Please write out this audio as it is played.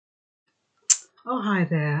Oh, hi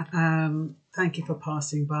there. Thank you for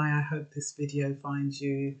passing by. I hope this video finds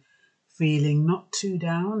you feeling not too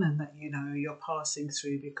down and that you're passing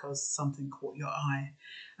through because something caught your eye.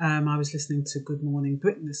 I was listening to Good Morning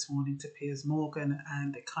Britain this morning to Piers Morgan,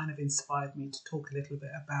 and it kind of inspired me to talk a little bit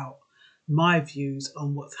about my views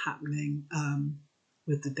on what's happening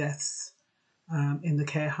with the deaths in the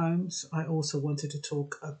care homes. I also wanted to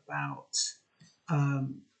talk about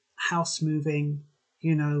um, house moving,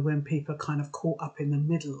 when people are kind of caught up in the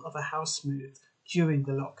middle of a house move during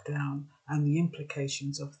the lockdown and the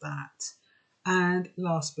implications of that. And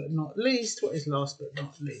last but not least, what is last but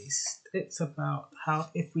not least? It's about how,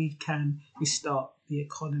 if we can restart the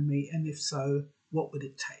economy, and if so, what would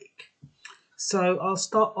it take? So I'll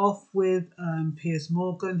start off with Piers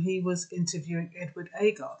Morgan. He was interviewing Edward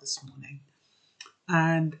Agar this morning.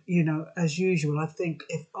 And, as usual, I think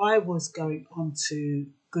if I was going on to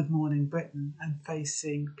Good Morning Britain and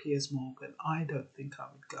facing Piers Morgan, I don't think I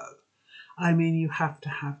would go. I mean, you have to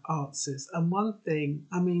have answers. And one thing,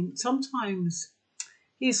 sometimes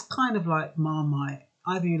he's kind of like Marmite.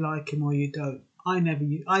 Either you like him or you don't. I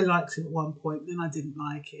liked him at one point, then I didn't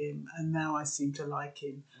like him, and now I seem to like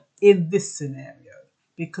him in this scenario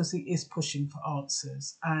because he is pushing for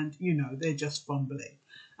answers, and they're just fumbling.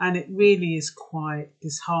 And it really is quite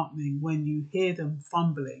disheartening when you hear them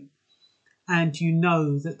fumbling and you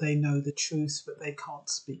know that they know the truth, but they can't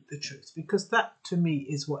speak the truth, because that to me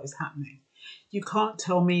is what is happening. You can't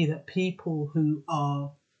tell me that people who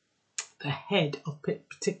are the head of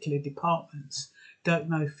particular departments don't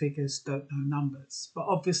know figures, don't know numbers. But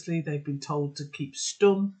obviously they've been told to keep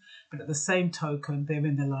stum, but at the same token, they're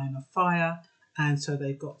in the line of fire, and so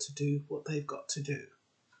they've got to do what they've got to do.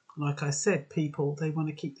 Like I said, people, they want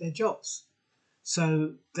to keep their jobs.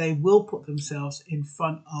 So they will put themselves in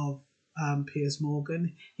front of Piers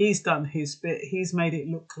Morgan. He's done his bit. He's made it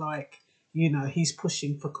look like, he's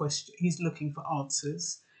pushing for questions. He's looking for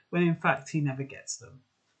answers when in fact he never gets them.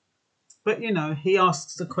 But, he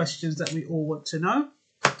asks the questions that we all want to know,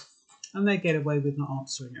 and they get away with not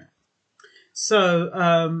answering it. So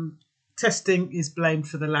testing is blamed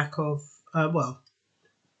for the lack of,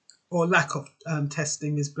 lack of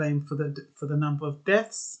testing is blamed for the number of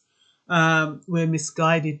deaths. We're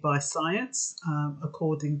misguided by science,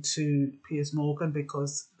 according to Piers Morgan,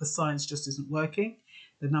 because the science just isn't working.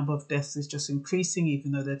 The number of deaths is just increasing,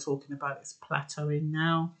 even though they're talking about it's plateauing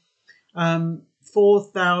now.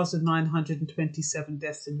 4,927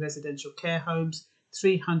 deaths in residential care homes,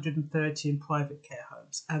 330 in private care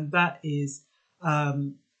homes, and that is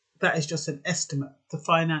just an estimate. The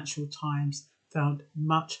Financial Times found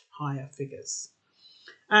much higher figures.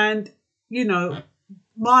 And,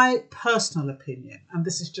 my personal opinion, and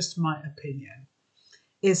this is just my opinion,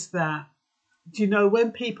 is that,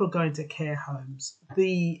 when people go into care homes,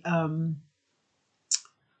 the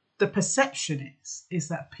perception is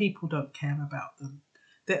that people don't care about them,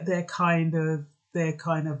 that they're kind of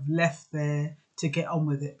left there to get on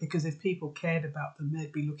with it, because if people cared about them,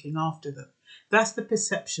 they'd be looking after them. That's the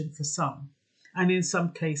perception for some, and in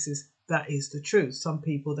some cases that is the truth. Some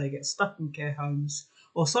people, they get stuck in care homes,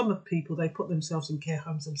 or some of people, they put themselves in care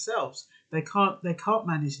homes themselves. They can't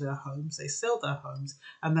manage their homes, they sell their homes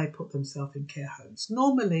and they put themselves in care homes.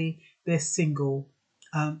 Normally they're single.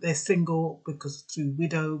 They're single because through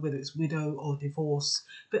whether it's widow or divorce,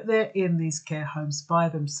 but they're in these care homes by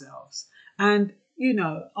themselves. And,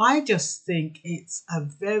 I just think it's a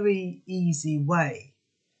very easy way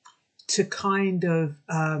to kind of,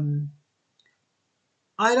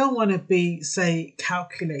 I don't want to say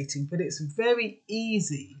calculating, but it's very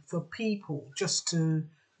easy for people just to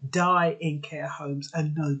die in care homes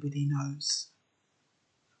and nobody knows.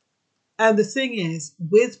 And the thing is,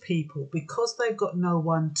 with people, because they've got no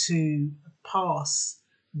one to pass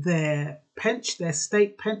their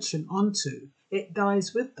state pension onto, it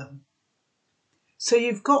dies with them. So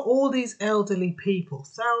you've got all these elderly people,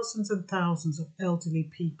 thousands and thousands of elderly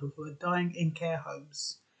people who are dying in care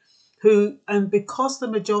homes, and because the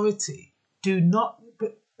majority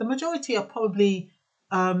the majority are probably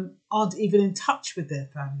aren't even in touch with their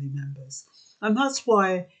family members. And that's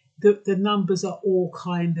why the numbers are all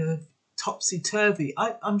kind of topsy-turvy.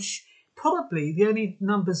 Probably the only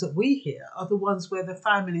numbers that we hear are the ones where the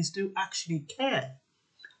families do actually care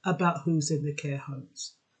about who's in the care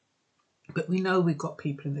homes. But we know we've got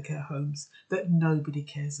people in the care homes that nobody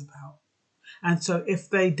cares about. And so if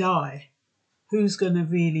they die, who's going to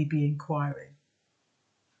really be inquiring?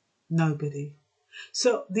 Nobody.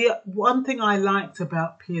 So the one thing I liked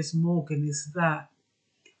about Piers Morgan is that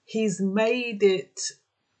he's made it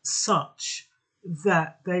such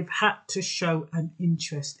that they've had to show an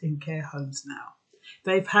interest in care homes now.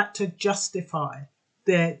 They've had to justify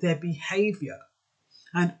their behaviour,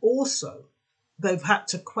 and also they've had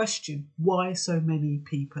to question why so many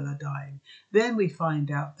people are dying. Then we find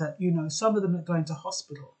out that, you know, some of them are going to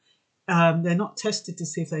hospital. They're not tested to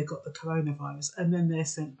see if they've got the coronavirus, and then they're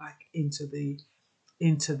sent back into the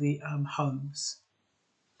homes.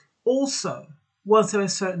 Also, once they're a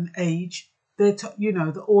certain age, you know,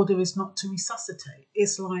 the order is not to resuscitate.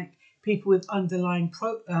 It's like people with underlying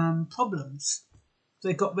problems. If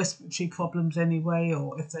they've got respiratory problems anyway,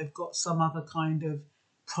 or if they've got some other kind of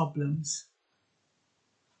problems.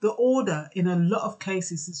 The order in a lot of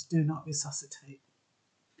cases is do not resuscitate.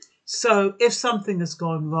 So if something has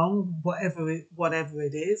gone wrong, whatever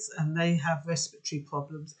it is, and they have respiratory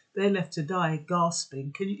problems, they're left to die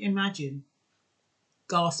gasping. Can you imagine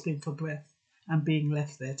gasping for breath and being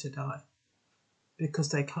left there to die because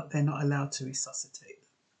they're not allowed to resuscitate?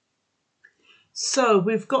 So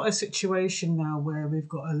we've got a situation now where we've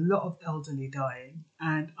got a lot of elderly dying,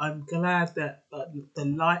 and I'm glad that the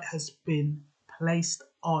light has been placed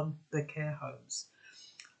on the care homes.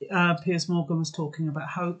 Piers Morgan was talking about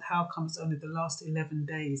how come it's only the last 11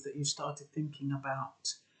 days that you started thinking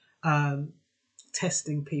about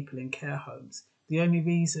testing people in care homes. The only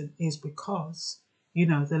reason is because, you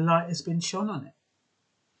know, the light has been shone on it.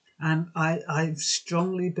 And I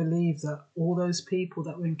strongly believe that all those people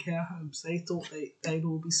that were in care homes, they thought they'd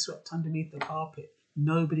all be swept underneath the carpet.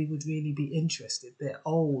 Nobody would really be interested. They're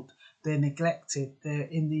old, they're neglected, they're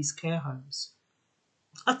in these care homes.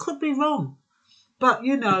 I could be wrong. But,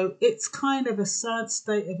 you know, it's kind of a sad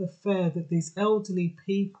state of affair that these elderly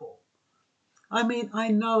people, I mean, I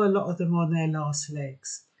know a lot of them are on their last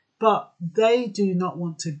legs, but they do not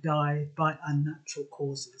want to die by unnatural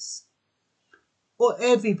causes. Or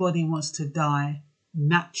everybody wants to die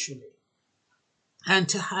naturally. And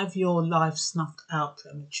to have your life snuffed out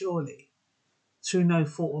prematurely through no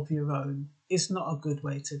fault of your own is not a good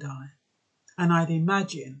way to die. And I'd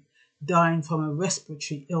imagine dying from a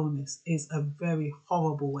respiratory illness is a very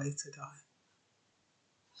horrible way to die.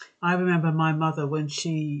 I remember my mother when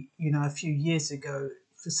she, you know, a few years ago,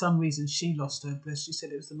 for some reason she lost her breath. She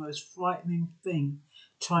said it was the most frightening thing,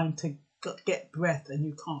 trying to get breath and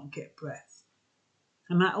you can't get breath.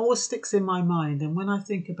 And that always sticks in my mind. And when I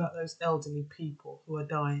think about those elderly people who are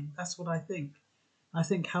dying, that's what I think. I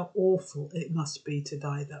think how awful it must be to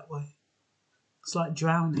die that way. It's like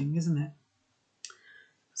drowning, isn't it?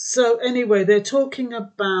 So anyway, they're talking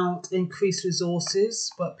about increased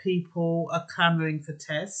resources, but people are clamouring for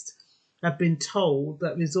tests. I've been told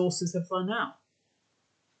that resources have run out.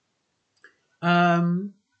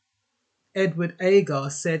 Edward Agar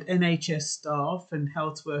said NHS staff and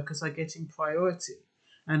health workers are getting priority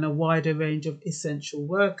and a wider range of essential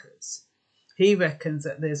workers. He reckons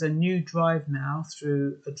that there's a new drive now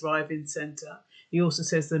through a drive-in centre. He also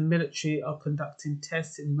says the military are conducting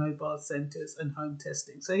tests in mobile centres and home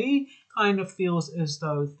testing. So he kind of feels as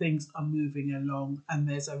though things are moving along and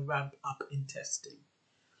there's a ramp up in testing.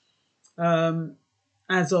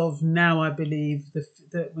 As of now, I believe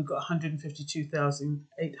that we've got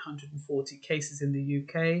 152,840 cases in the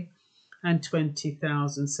UK and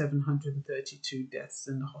 20,732 deaths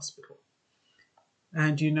in the hospital.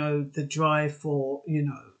 And, you know, the drive for, you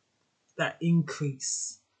know, that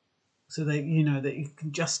increase so that, you know, that you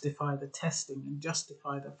can justify the testing and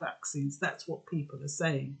justify the vaccines. That's what people are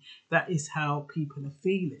saying. That is how people are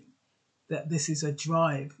feeling, that this is a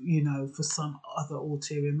drive, you know, for some other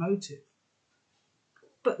ulterior motive.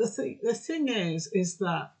 But the thing is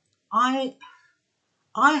that I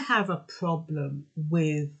have a problem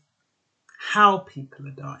with how people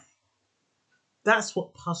are dying. That's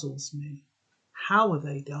what puzzles me. How are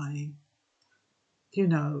they dying? You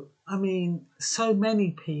know, I mean, so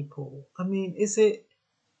many people. I mean, is it,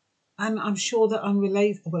 and I'm sure they're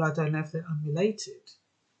unrelated. Well, I don't know if they're unrelated.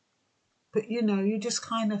 But, you know, you just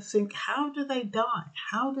kind of think, how do they die?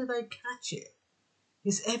 How do they catch it?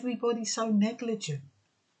 Is everybody so negligent?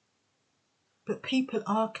 But people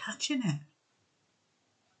are catching it.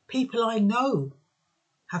 People I know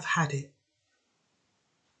have had it.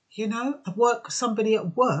 You know, somebody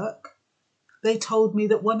at work, they told me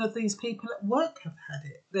that one of these people at work have had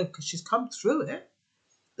it because she's come through it.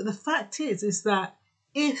 But the fact is that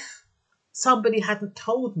if somebody hadn't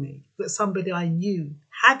told me that somebody I knew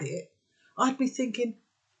had it, I'd be thinking,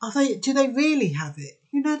 do they really have it?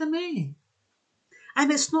 You know what I mean?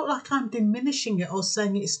 And it's not like I'm diminishing it or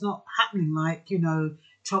saying it's not happening. Like, you know,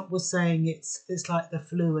 Trump was saying it's like the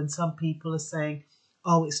flu, and some people are saying,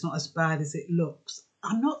 oh, it's not as bad as it looks.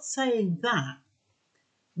 I'm not saying that.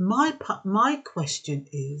 My question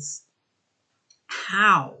is,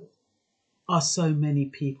 how are so many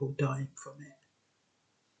people dying from it?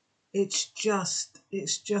 It's just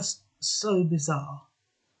so bizarre.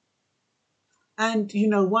 And you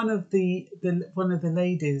know, one of the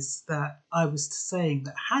ladies that I was saying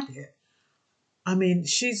that had it, I mean,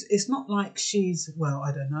 it's not like she's, well,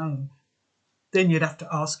 I don't know. Then you'd have to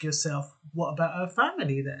ask yourself, what about her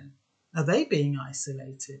family then? Are they being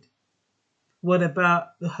isolated? What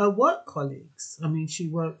about her work colleagues? I mean, she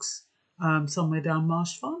works somewhere down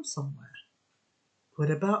Marsh Farm somewhere. What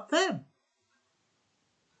about them?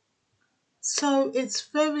 So it's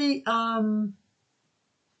very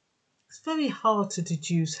hard to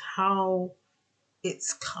deduce how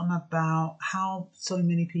it's come about, how so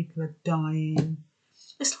many people are dying.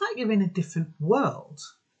 It's like you're in a different world.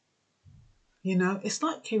 You know, it's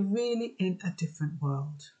like you're really in a different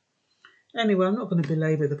world. Anyway, I'm not going to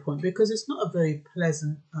belabor the point because it's not a very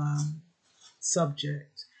pleasant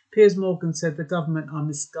subject. Piers Morgan said the government are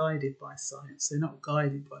misguided by science. They're not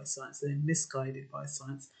guided by science, they're misguided by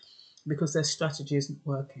science because their strategy isn't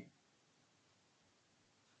working.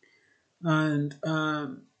 And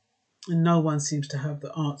no one seems to have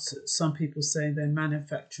the answers. Some people say they're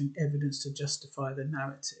manufacturing evidence to justify the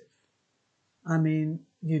narrative. I mean,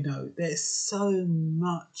 you know, there's so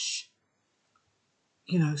much,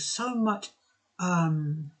 I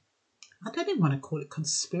don't even want to call it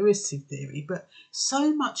conspiracy theory, but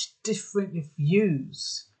so much different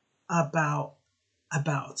views about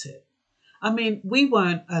it. I mean, we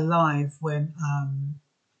weren't alive when,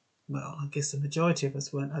 well, I guess the majority of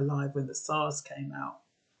us weren't alive when the SARS came out.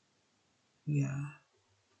 Yeah.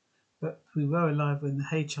 But we were alive when the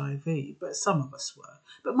HIV, but some of us were.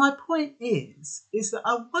 But my point is that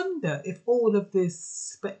I wonder if all of this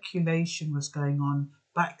speculation was going on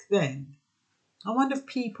back then. I wonder if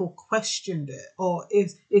people questioned it, or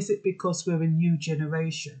is it because we're a new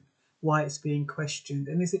generation why it's being questioned?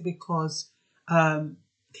 And is it because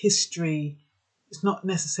history is not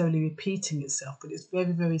necessarily repeating itself, but it's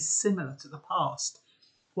very, very similar to the past?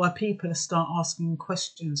 Why people start asking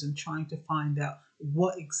questions and trying to find out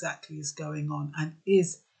what exactly is going on, and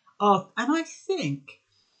I think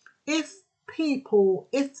if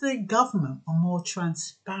the government are more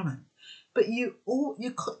transparent, but you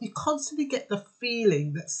constantly get the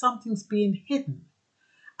feeling that something's being hidden,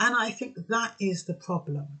 and I think that is the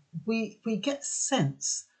problem. We get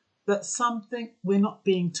sense that something we're not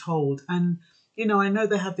being told, and you know, I know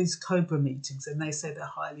they have these COBRA meetings, and they say they're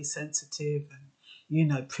highly sensitive and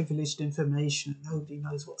privileged information. Nobody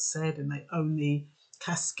knows what's said, and they only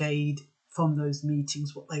cascade from those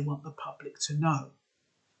meetings what they want the public to know.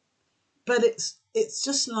 But it's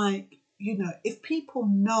just like, if people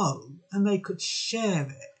know and they could share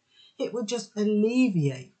it, it would just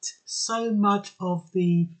alleviate so much of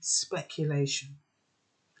the speculation.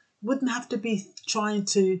 Wouldn't have to be trying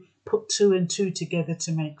to put 2 and 2 together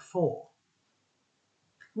to make 4.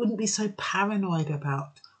 Wouldn't be so paranoid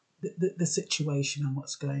about the situation and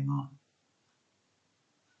what's going on.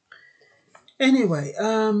 Anyway,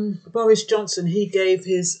 Boris Johnson, he gave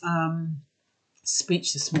his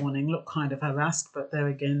speech this morning, looked kind of harassed, but there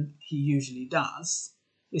again, he usually does.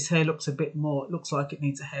 His hair looks looks like it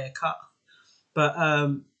needs a haircut. But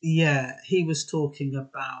yeah, he was talking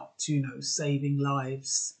about, saving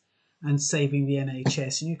lives and saving the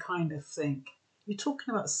NHS. And you kind of think, you're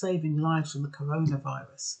talking about saving lives from the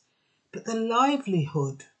coronavirus, but the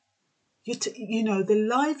livelihood, the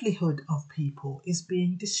livelihood of people is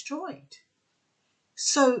being destroyed.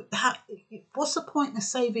 So what's the point of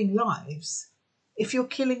saving lives if you're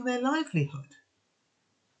killing their livelihood?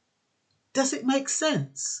 Does it make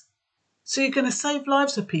sense? So you're going to save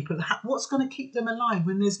lives of people. What's going to keep them alive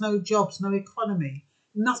when there's no jobs, no economy,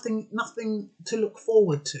 nothing to look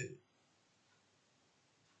forward to?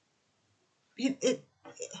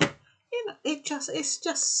 It's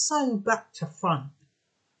just so back to front.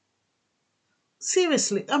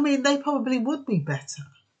 Seriously, I mean, they probably would be better.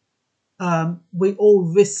 We all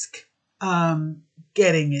risk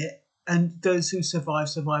getting it, and those who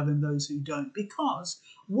survive, and those who don't. Because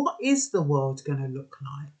what is the world going to look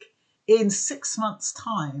like in 6 months'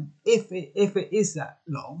 time, if it is that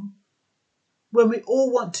long, when we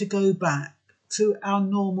all want to go back to our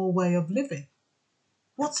normal way of living?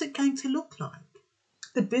 What's it going to look like?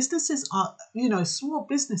 The businesses are, small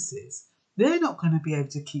businesses, they're not going to be able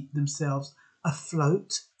to keep themselves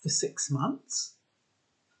afloat for 6 months.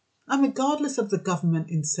 And regardless of the government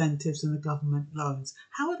incentives and the government loans,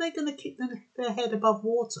 how are they going to keep their head above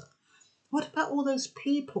water? What about all those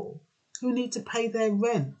people who need to pay their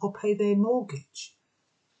rent or pay their mortgage?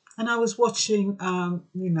 And I was watching, Can't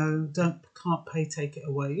Pay, Take It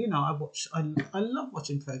Away. I love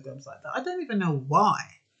watching programs like that. I don't even know why,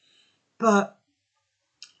 but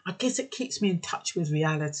I guess it keeps me in touch with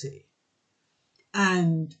reality.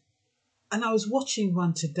 And I was watching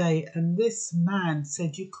one today, and this man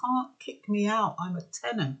said, "You can't kick me out. I'm a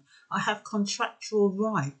tenant. I have contractual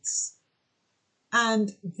rights."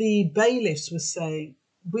 And the bailiffs were saying,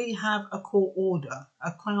 "We have a court order,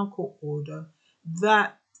 a Crown Court order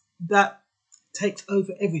that takes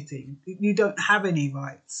over everything. You don't have any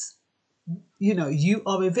rights. You know, you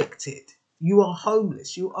are evicted. You are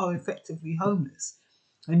homeless. You are effectively homeless,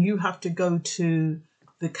 and you have to go to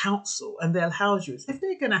the council, and they'll house you." If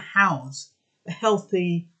they're going to house a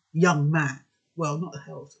healthy young man, well, not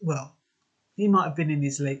health, well, he might have been in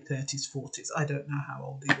his late 30s, 40s. I don't know how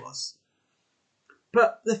old he was.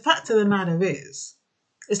 But the fact of the matter is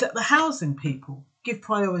that the housing people give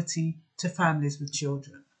priority to families with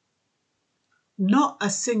children, not a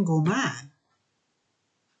single man.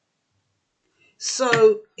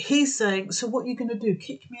 So he's saying, "So what are you going to do?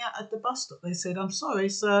 Kick me out at the bus stop?" They said, "I'm sorry,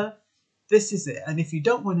 sir. This is it. And if you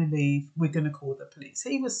don't want to leave, we're going to call the police."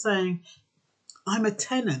 He was saying, "I'm a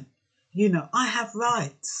tenant. You know, I have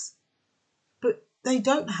rights." But they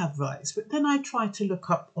don't have rights. But then I tried to look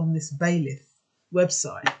up on this bailiff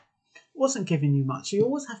website. It wasn't giving you much. You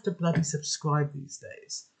always have to bloody subscribe these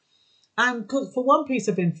days. And for one piece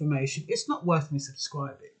of information, it's not worth me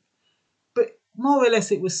subscribing. But more or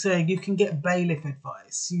less it was saying you can get bailiff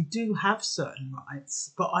advice. You do have certain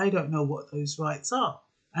rights, but I don't know what those rights are.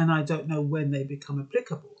 And I don't know when they become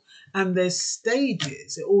applicable. And there's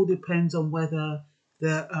stages. It all depends on whether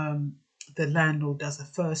the landlord does a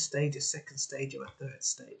first stage, a second stage, or a third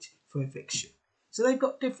stage for eviction. So they've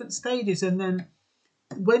got different stages. And then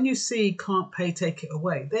when you see "can't pay, take it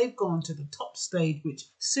away," they've gone to the top stage, which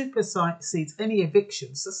supersedes any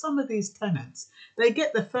eviction. So some of these tenants, they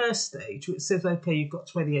get the first stage, which says, "Okay, you've got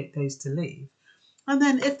 28 days to leave." And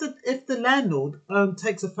then if the landlord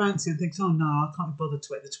takes a fancy and thinks, "Oh no, I can't bother to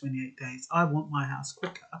wait the 28 days. I want my house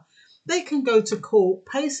quicker," they can go to court,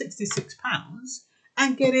 pay £66,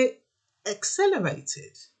 and get it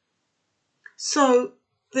accelerated. So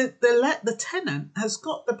the tenant has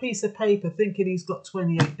got the piece of paper thinking he's got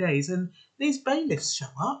 28 days, and these bailiffs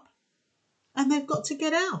show up and they've got to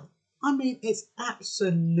get out. I mean, it's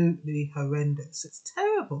absolutely horrendous. It's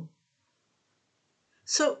terrible.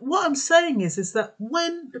 So what I'm saying is that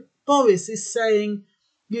when Boris is saying,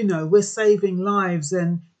 you know, we're saving lives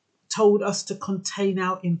and told us to contain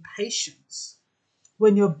our impatience,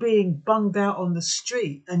 when you're being bunged out on the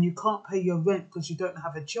street and you can't pay your rent because you don't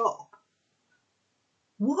have a job,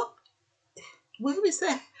 what? Where is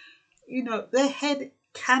their, you know, their head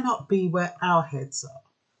cannot be where our heads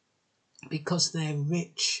are because they're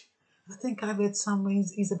rich. I think I read somewhere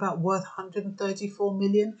he's about worth 134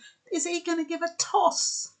 million. Is he going to give a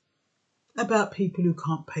toss about people who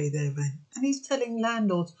can't pay their rent? And he's telling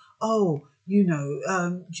landlords, "Oh, you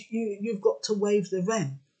know, you've got to waive the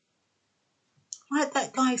rent." Like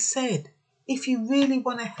that guy said, if you really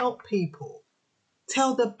want to help people,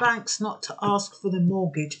 tell the banks not to ask for the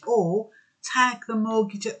mortgage, or tag the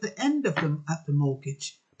mortgage at the end of them at the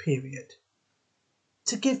mortgage period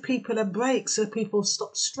to give people a break so people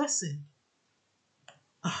stop stressing.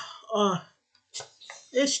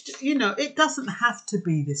 It's, you know, it doesn't have to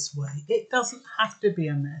be this way. It doesn't have to be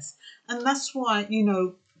a mess. And that's why, you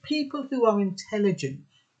know, people who are intelligent,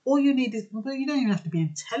 all you need is, well, you don't even have to be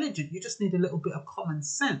intelligent. You just need a little bit of common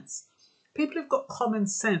sense. People who've got common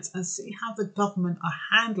sense and see how the government are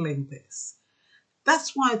handling this.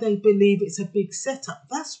 That's why they believe it's a big setup.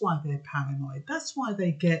 That's why they're paranoid. That's why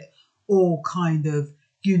they get all kind of,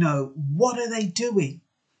 you know, what are they doing?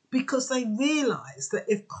 Because they realise that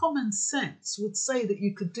if common sense would say that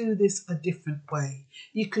you could do this a different way,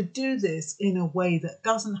 you could do this in a way that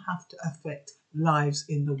doesn't have to affect lives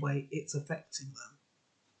in the way it's affecting them.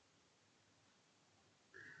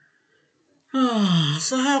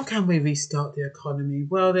 So how can we restart the economy?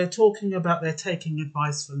 Well, they're talking about they're taking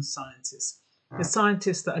advice from scientists. The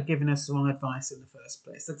scientists that are giving us the wrong advice in the first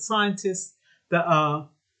place. The scientists that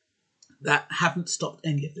haven't stopped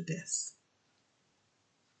any of the deaths.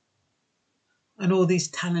 And all these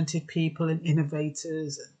talented people and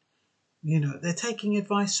innovators, and, you know, they're taking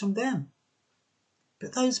advice from them.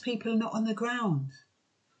 But those people are not on the ground.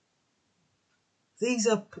 These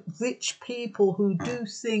are rich people who do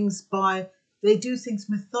things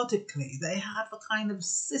methodically. They have a kind of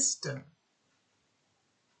system.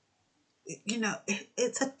 You know,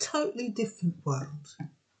 it's a totally different world.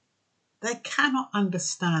 They cannot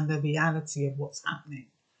understand the reality of what's happening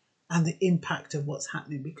and the impact of what's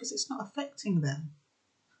happening because it's not affecting them.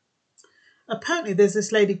 Apparently, there's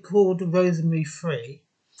this lady called Rosemary Free,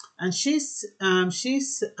 and she's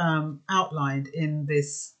outlined in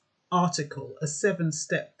this article, a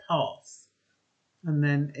 7-step path, and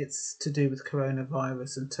then it's to do with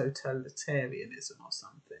coronavirus and totalitarianism or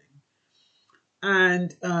something.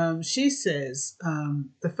 And she says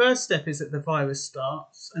the first step is that the virus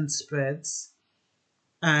starts and spreads,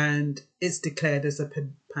 and it's declared as a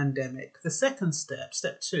pandemic. The second step,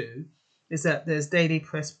 step 2, is that there's daily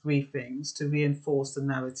press briefings to reinforce the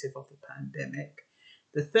narrative of the pandemic.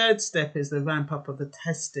 The third step is the ramp up of the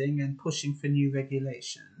testing and pushing for new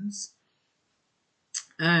regulations.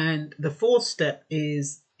 And the fourth step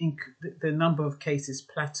is the number of cases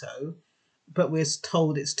plateau, but we're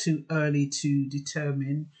told it's too early to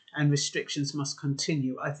determine and restrictions must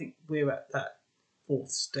continue. I think we're at that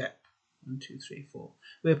fourth step. 1, 2, 3, 4.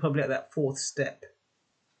 We're probably at that fourth step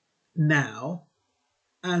now.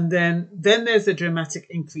 And then there's a dramatic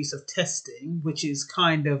increase of testing, which is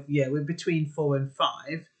kind of, we're between 4 and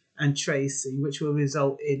 5, and tracing, which will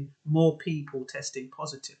result in more people testing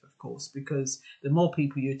positive, of course, because the more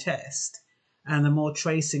people you test and the more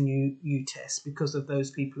tracing you test because of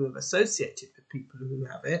those people who are associated with people who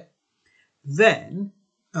have it, then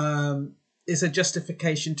is a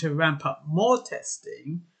justification to ramp up more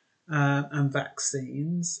testing and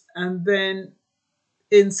vaccines. And then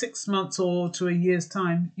in 6 months or to a year's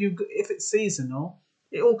time, if it's seasonal,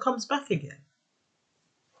 it all comes back again.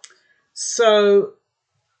 So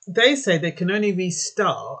they say they can only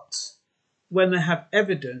restart when they have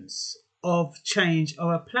evidence of change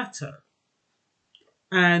or a plateau.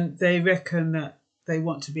 And they reckon that they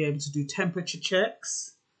want to be able to do temperature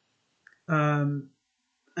checks, but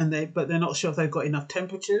they're not sure if they've got enough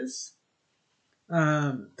temperatures.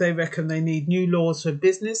 They reckon they need new laws for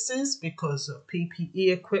businesses because of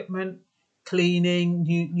PPE equipment, cleaning,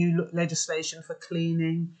 new legislation for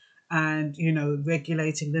cleaning, and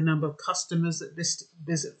regulating the number of customers that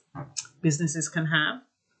businesses can have.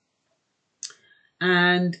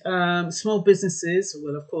 And small businesses,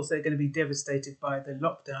 well, of course, they're going to be devastated by the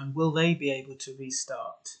lockdown. Will they be able to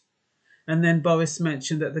restart? And then Boris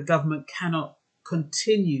mentioned that the government cannot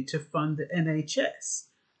continue to fund the NHS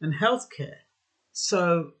and healthcare.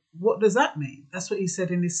 So what does that mean? That's what he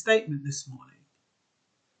said in his statement this morning.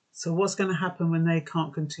 So what's going to happen when they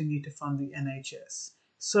can't continue to fund the NHS?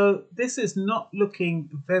 So this is not looking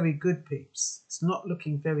very good, peeps. It's not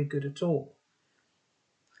looking very good at all.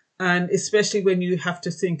 And especially when you have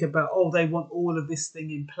to think about, they want all of this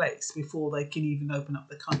thing in place before they can even open up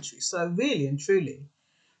the country. So really and truly,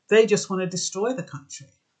 they just want to destroy the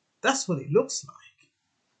country. That's what it looks like.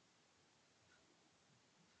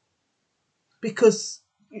 Because,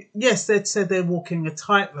 yes, they'd said they're walking a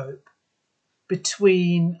tightrope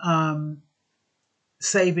between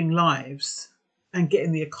saving lives and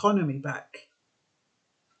getting the economy back.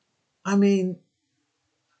 I mean,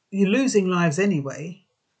 you're losing lives anyway.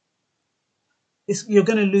 You're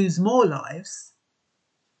going to lose more lives.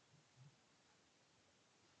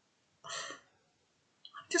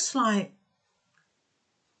 I'm just like,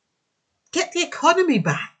 get the economy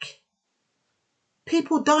back.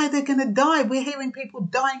 People die, they're going to die. We're hearing people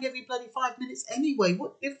dying every bloody 5 minutes anyway.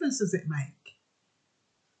 What difference does it make?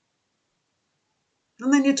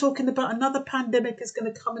 And then you're talking about another pandemic is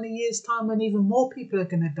going to come in a year's time when even more people are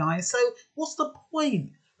going to die. So what's the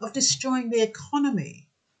point of destroying the economy?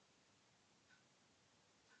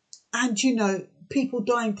 And, people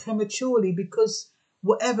dying prematurely because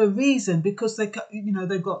whatever reason, because they've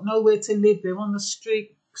got nowhere to live, they're on the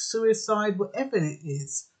street, suicide, whatever it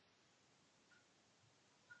is.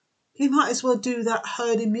 You might as well do that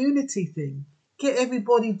herd immunity thing. Get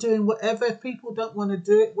everybody doing whatever. If people don't want to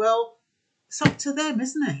do it, well, it's up to them,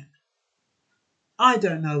 isn't it? I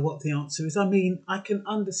don't know what the answer is. I mean, I can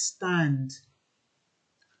understand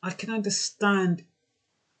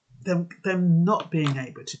them not being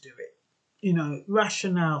able to do it.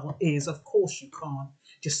 Rationale is, of course, you can't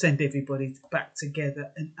just send everybody back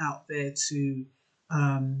together and out there to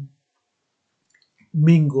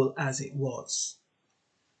mingle as it was.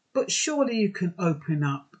 But surely you can open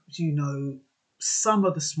up, some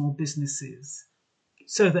of the small businesses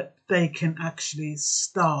so that they can actually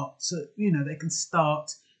start,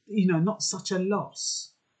 not such a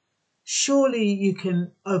loss. Surely you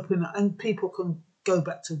can open up and people can go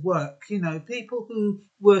back to work, people who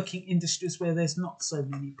work in industries where there's not so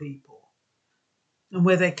many people and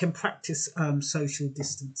where they can practice social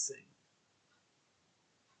distancing.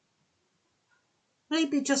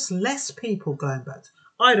 Maybe just less people going back.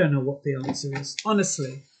 I don't know what the answer is.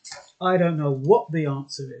 Honestly, I don't know what the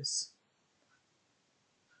answer is.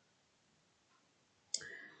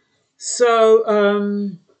 So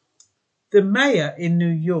the mayor in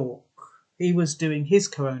New York, he was doing his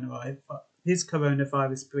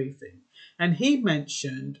coronavirus briefing, And he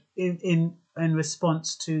mentioned in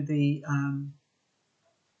response to the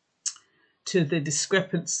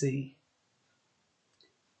discrepancy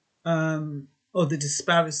or the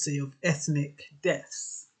disparity of ethnic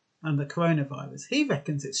deaths and the coronavirus, he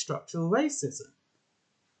reckons it's structural racism.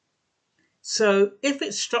 So if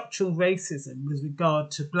it's structural racism with regard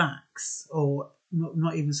to blacks, or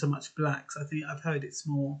not even so much blacks, I think I've heard it's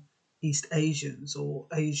more East Asians or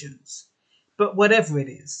Asians, but whatever it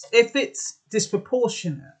is, if it's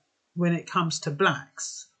disproportionate when it comes to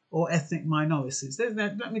blacks or ethnic minorities,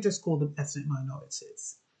 let me just call them ethnic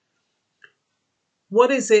minorities.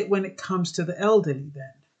 What is it when it comes to the elderly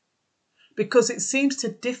then? Because it seems to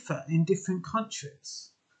differ in different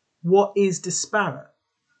countries. What is disparate?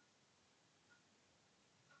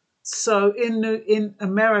 So in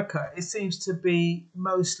America, it seems to be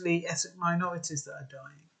mostly ethnic minorities that are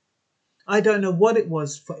dying. I don't know what it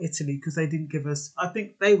was for Italy because they didn't give us, I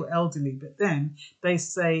think they were elderly, but then they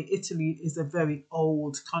say Italy is a very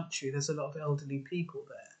old country. There's a lot of elderly people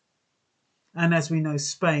there. And as we know,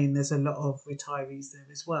 Spain, there's a lot of retirees there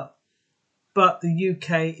as well. But the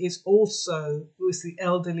UK is also with the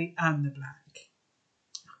elderly and the black.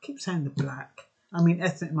 I keep saying the black. I mean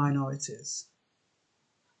ethnic minorities.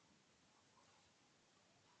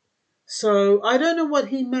 So I don't know what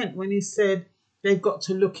he meant when he said they've got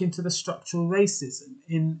to look into the structural racism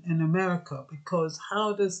in America, because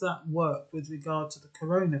how does that work with regard to the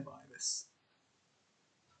coronavirus?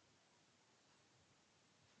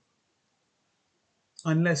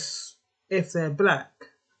 Unless if they're black,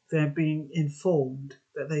 they're being informed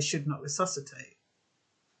that they should not resuscitate.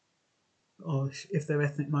 Or if they're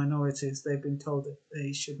ethnic minorities, they've been told that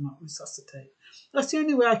they should not resuscitate. That's the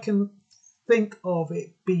only way I can think of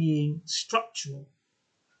it being structural.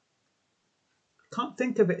 I can't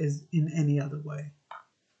think of it as in any other way.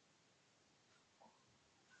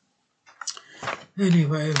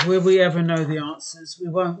 Anyway, will we ever know the answers? We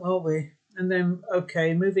won't, will we? And then,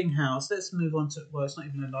 okay, moving house. Let's move on to, well, it's not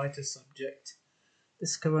even a lighter subject.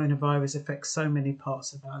 This coronavirus affects so many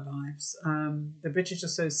parts of our lives. The British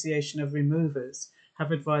Association of Removers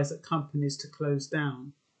have advised that companies to close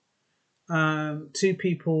down. 2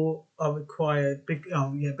 people are required,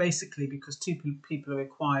 basically because 2 people are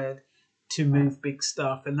required to move big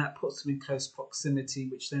stuff, and that puts them in close proximity,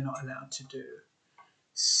 which they're not allowed to do.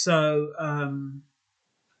 So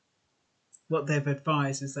what they've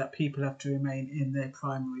advised is that people have to remain in their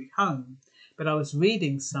primary home. But I was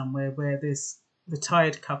reading somewhere where this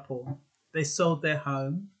retired couple, they sold their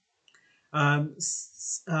home, and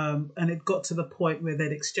it got to the point where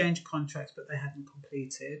they'd exchanged contracts, but they hadn't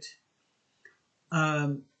completed.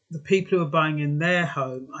 The people who were buying in their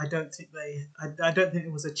home, I don't think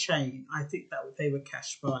it was a chain. I think that they were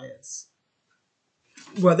cash buyers.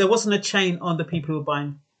 Well, there wasn't a chain on the people who were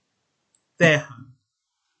buying their home,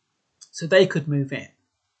 so they could move in.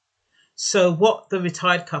 So what the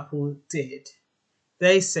retired couple did,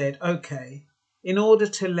 they said, okay, in order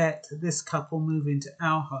to let this couple move into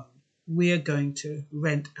our home, we are going to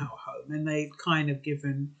rent our home. And they'd kind of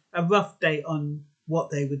given a rough date on what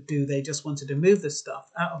they would do. They just wanted to move the stuff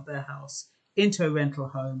out of their house into a rental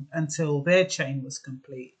home until their chain was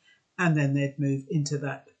complete, and then they'd move into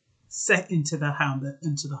the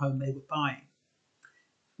home they were buying.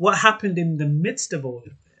 What happened in the midst of all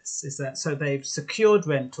of this is that, so they've secured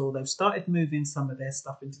rental, they've started moving some of their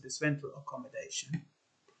stuff into this rental accommodation.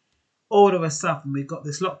 All of a sudden, we've got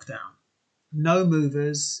this lockdown. No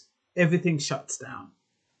movers, everything shuts down.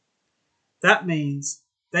 That means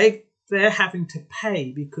they're having to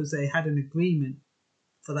pay because they had an agreement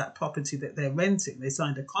for that property that they're renting. They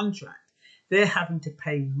signed a contract. They're having to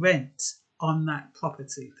pay rent on that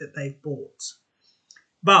property that they bought.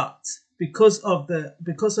 But because of the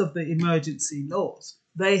emergency laws,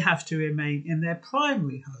 they have to remain in their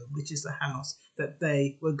primary home, which is the house that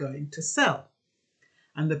they were going to sell.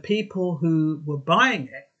 And the people who were buying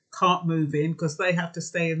it can't move in because they have to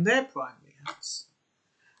stay in their primary house.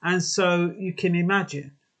 And so you can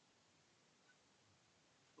imagine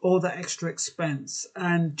all that extra expense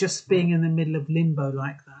and just being in the middle of limbo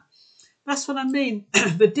like that. That's what I mean.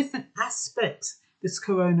 The different aspects this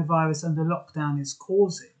coronavirus and the lockdown is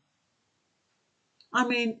causing. I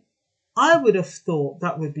mean, I would have thought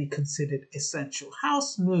that would be considered essential.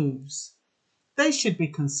 House moves, they should be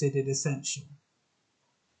considered essential.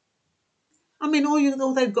 I mean,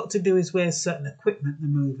 all they've got to do is wear certain equipment, the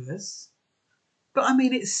movers. But I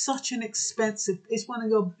mean, it's such an expensive, it's one of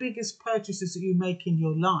your biggest purchases that you make in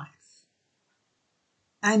your life.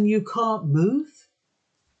 And you can't move.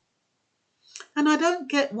 And I don't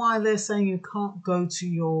get why they're saying you can't go to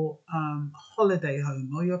your holiday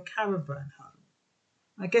home or your caravan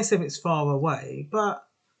home. I guess if it's far away, but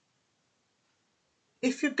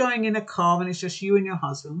if you're going in a car and it's just you and your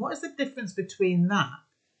husband, what is the difference between that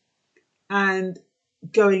and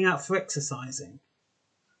going out for exercising?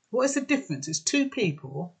 What is the difference? It's two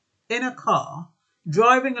people in a car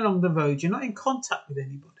driving along the road. You're not in contact with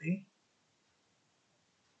anybody.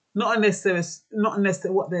 Not unless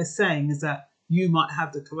what they're saying is that you might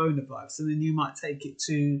have the coronavirus and then you might take it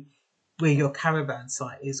to where your caravan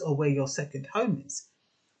site is or where your second home is.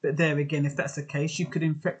 But there again, if that's the case, you could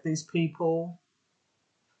infect these people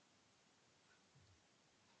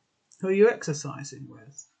who you're exercising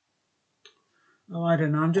with. Oh, I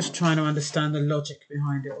don't know. I'm just trying to understand the logic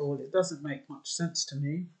behind it all. It doesn't make much sense to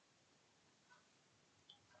me.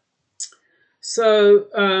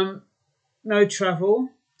 So, no travel.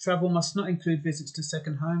 Travel must not include visits to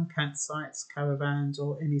second home, campsites, caravans,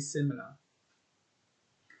 or any similar.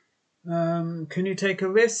 Can you take a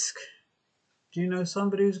risk? Do you know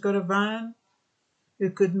somebody who's got a van who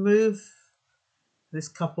could move? This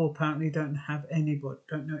couple apparently don't know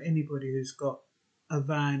anybody who's got a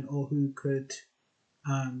van or who could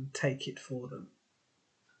take it for them.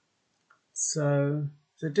 So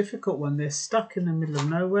it's a difficult one. They're stuck in the middle of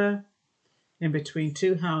nowhere, in between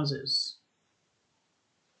two houses.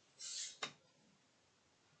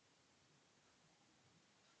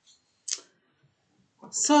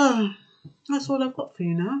 So that's all I've got for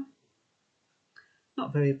you now.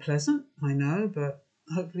 Not very pleasant, I know, but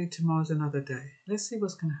hopefully tomorrow's another day. Let's see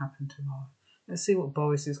what's going to happen tomorrow. Let's see what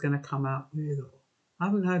Boris is going to come out with. I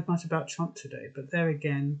haven't heard much about Trump today, but there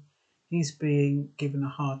again, he's being given a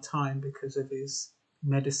hard time because of his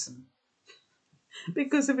medicine.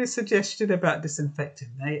 Because of his suggestion about disinfecting.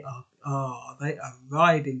 They are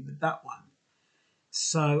riding with that one.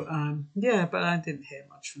 So, yeah, but I didn't hear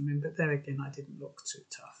much from him. But there again, I didn't look too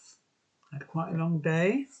tough. I had quite a long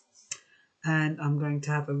day. And I'm going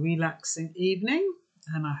to have a relaxing evening.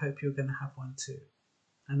 And I hope you're going to have one too.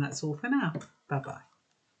 And that's all for now. Bye-bye.